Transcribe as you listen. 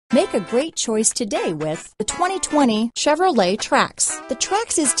Make a great choice today with the 2020 Chevrolet Trax. The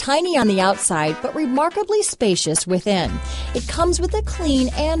Trax is tiny on the outside, but remarkably spacious within. It comes with a clean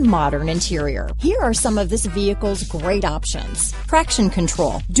and modern interior. Here are some of this vehicle's great options: traction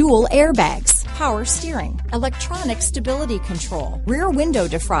control, dual airbags, power steering, electronic stability control, rear window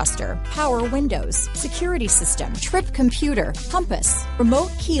defroster, power windows, security system, trip computer, compass,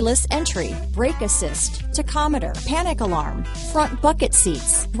 remote keyless entry, brake assist, tachometer, panic alarm, front bucket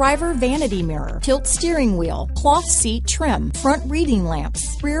seats, driver vanity mirror, tilt steering wheel, cloth seat trim, front reading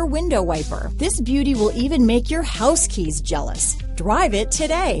lamps, rear window wiper. This beauty will even make your house keys jealous. Drive it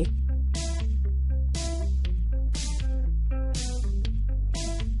today.